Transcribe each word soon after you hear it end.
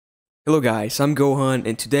Hello guys, I'm Gohan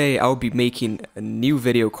and today I'll be making a new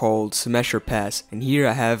video called Smash or Pass, and here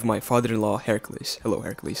I have my father-in-law Hercules. Hello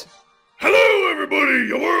Hercules. Hello everybody,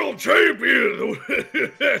 your world champion,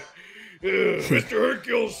 Mr.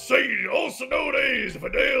 Hercules Saiyan, also known as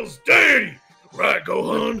Videl's daddy. Right,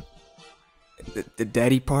 Gohan? The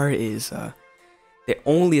daddy part is, they're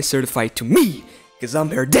only certified to me, because I'm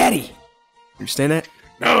her daddy. Understand that?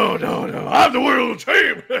 No, I'm the world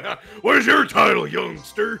champ. Where's your title,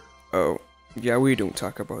 youngster? Oh, yeah, we don't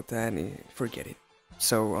talk about that, forget it.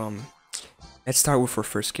 So, let's start with our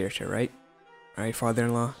first character, right? Alright,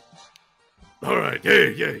 father-in-law? Alright,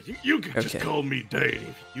 yeah, you can just call me daddy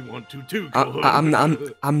if you want to too,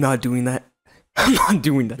 Gohan. I'm not doing that. I'm not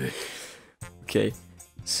doing that. Okay,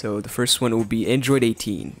 so the first one will be Android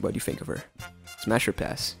 18. What do you think of her? Smash or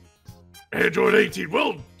pass? Android 18,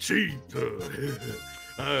 well, she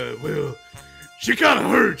kinda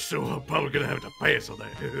hurts, so I'm probably gonna have to pass on that.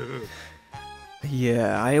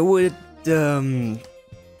 Yeah, I would, yeah.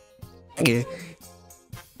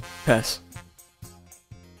 Pass.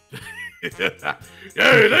 Yeah,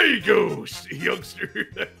 there you go, youngster.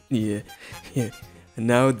 Yeah. And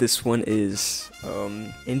now this one is,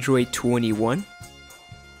 Android 21.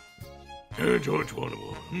 Android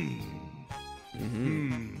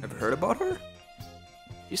 21, Ever heard about her?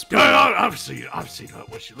 Yeah, I've seen her.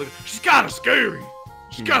 What she look? She's kinda scary.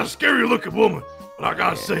 She's kinda scary looking woman. But I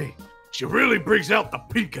gotta say, she really brings out the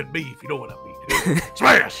pink in me, if you know what I mean.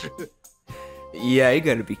 Smash! Yeah, you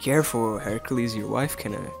gotta be careful, Hercules. Your wife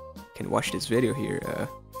can watch this video here.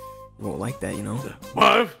 You won't like that, you know.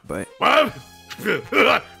 Wife? But Wife?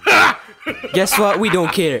 guess what? We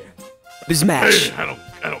don't care. Smash. Hey,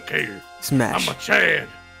 I don't care. Smash. I'm a Chad.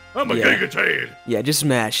 I'm a Giga Chad. Yeah, just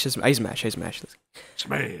smash. I smash.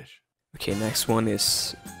 Smash. Okay, next one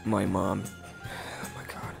is my mom. Oh my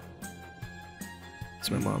god.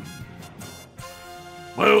 It's my mom.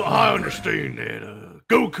 Well, I understand that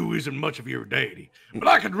Goku isn't much of your daddy, but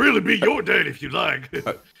I could really be your daddy if you like.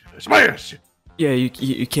 Smash! Yeah,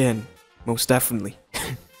 you can. Most definitely.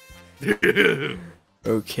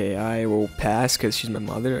 Okay, I will pass because she's my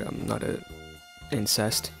mother. I'm not a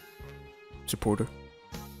incest supporter.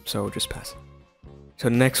 So just pass. So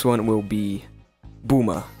the next one will be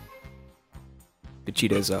Bulma,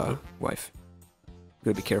 Vegeta's wife.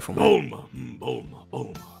 Gotta be careful, man.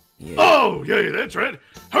 Bulma. Yeah. Oh, yeah, that's right.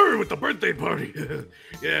 Her with the birthday party.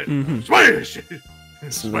 Yeah, smash!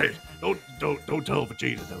 Smash. Don't tell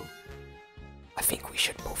Vegeta though. I think we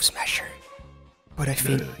should both smash her. But I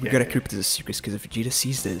think we gotta keep this a secret because if Vegeta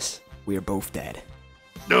sees this, we are both dead.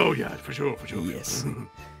 No, yeah, for sure. Yes.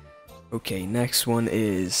 Okay, next one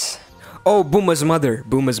is... Oh, Bulma's mother.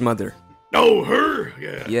 No, her?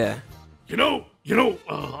 Yeah. Yeah. You know,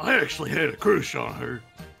 I actually had a crush on her.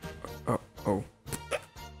 Oh.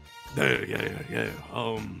 Yeah.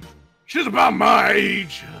 She's about my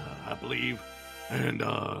age, I believe. And,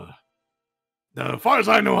 as far as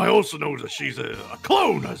I know, I also know that she's a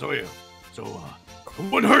clone as well. So,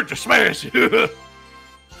 it wouldn't hurt to smash.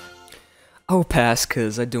 I'll pass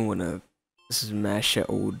because I don't want to smash an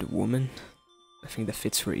old woman. I think that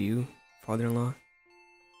fits for you, father-in-law.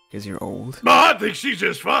 Because you're old. No, I think she's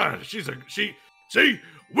just fine. See,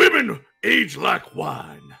 women age like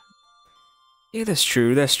wine. Yeah, that's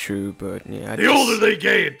true, but yeah. The older they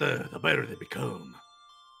get, the better they become.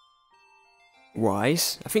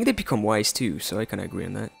 Wise? I think they become wise too, so I can agree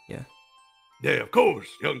on that, yeah. Yeah, of course,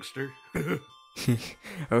 youngster.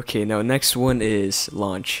 Okay, now next one is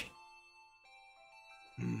Launch.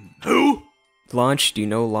 Who? Launch, do you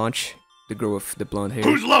know Launch? The girl with the blonde hair.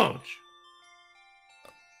 Who's Launch?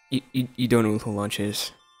 You don't know who Launch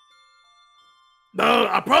is? No,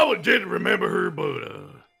 I probably didn't remember her, but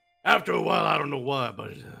after a while, I don't know why,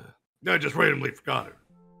 but I just randomly forgot her.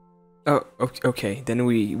 Oh, okay, then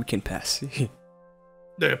we can pass.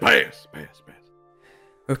 Yeah, pass.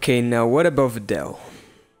 Okay, now what about Videl?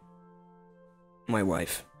 My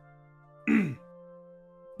wife.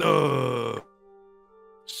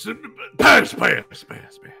 Pass.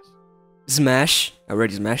 Smash? I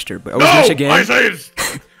already smashed her, but smash again?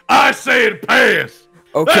 I said pass.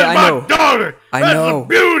 Okay, That's I know. my daughter. That's the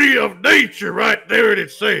beauty of nature right there in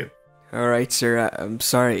itself. Alright, sir, I'm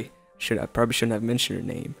sorry. I probably shouldn't have mentioned her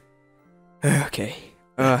name. Okay.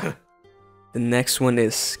 The next one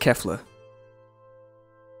is Kefla.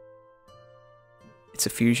 It's a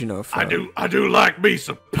fusion of... I do like me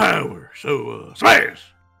some power, so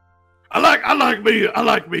smash. I like me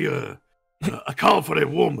a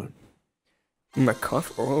confident woman.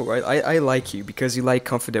 I like you because you like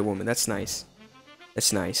confident women. That's nice.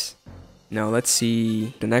 Now let's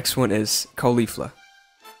see. The next one is Caulifla.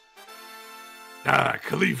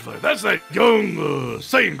 Khalifa. That's that young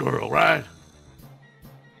Saiyan girl, right?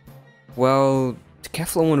 Well, the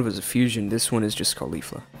Kefla one was a fusion. This one is just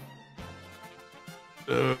Khalifa.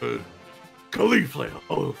 Khalifa.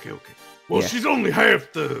 Oh, okay. Well, Yeah. she's only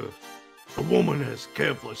half the woman as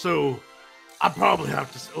Kefla, so I probably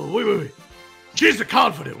have to. Oh, wait. She's the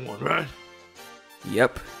confident one, right?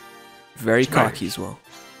 Yep. Very Smash. cocky as well.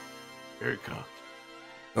 Very cocky.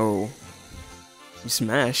 Oh. You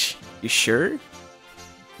smash? You sure?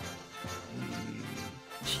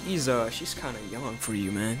 She's kind of young for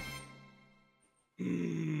you, man.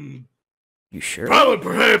 You sure? Probably,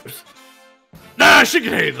 perhaps. Nah, she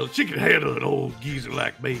can handle it. She can handle an old geezer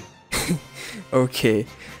like me. Okay.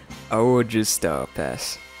 I will just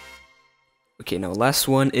pass. Okay, now last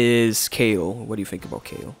one is Kale. What do you think about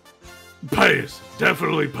Kale? Pass.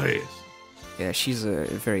 Definitely pass. Yeah, she's a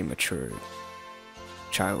very mature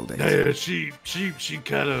child. I guess. Yeah, she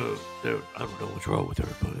kind of. I don't know what's wrong with her,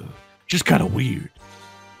 but she's kind of weird.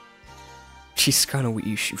 She's kind of.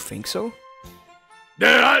 You think so?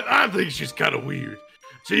 Yeah, I think she's kind of weird.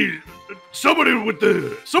 See, somebody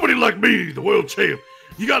like me, the world champ,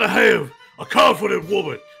 you gotta have a confident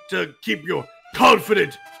woman to keep your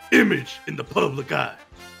confident image in the public eye.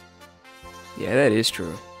 Yeah, that is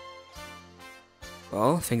true.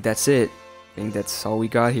 Well, I think that's it. I think that's all we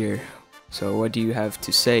got here. So what do you have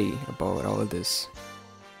to say about all of this?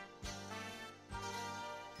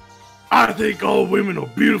 I think all women are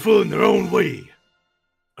beautiful in their own way.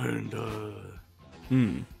 And,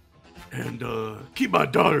 keep my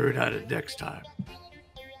daughter at it next time.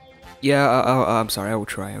 Yeah, I'm sorry, I will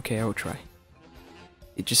try, okay? I will try.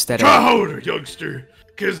 It's just that Try harder, youngster,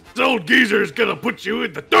 cause the old geezer is gonna put you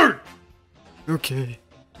in the dirt! Okay.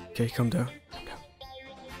 Okay, calm down.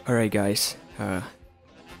 Alright, guys.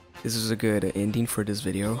 This is a good ending for this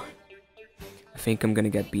video. I think I'm gonna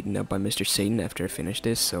get beaten up by Mr. Satan after I finish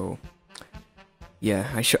this, so... Yeah,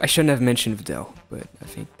 I shouldn't have mentioned Videl, but I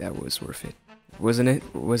think that was worth it. Wasn't it?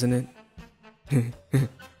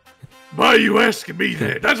 Why are you asking me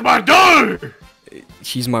that? That's my daughter!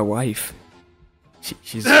 She's my wife.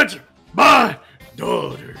 She's... That's my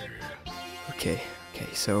daughter! Okay,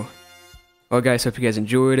 so... Well, guys, hope you guys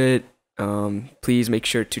enjoyed it. Please make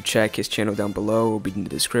sure to check his channel down below. It will be in the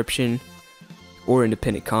description. Or in the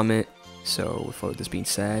pinned comment. So, with all this being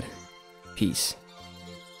said, peace.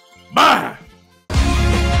 Bye!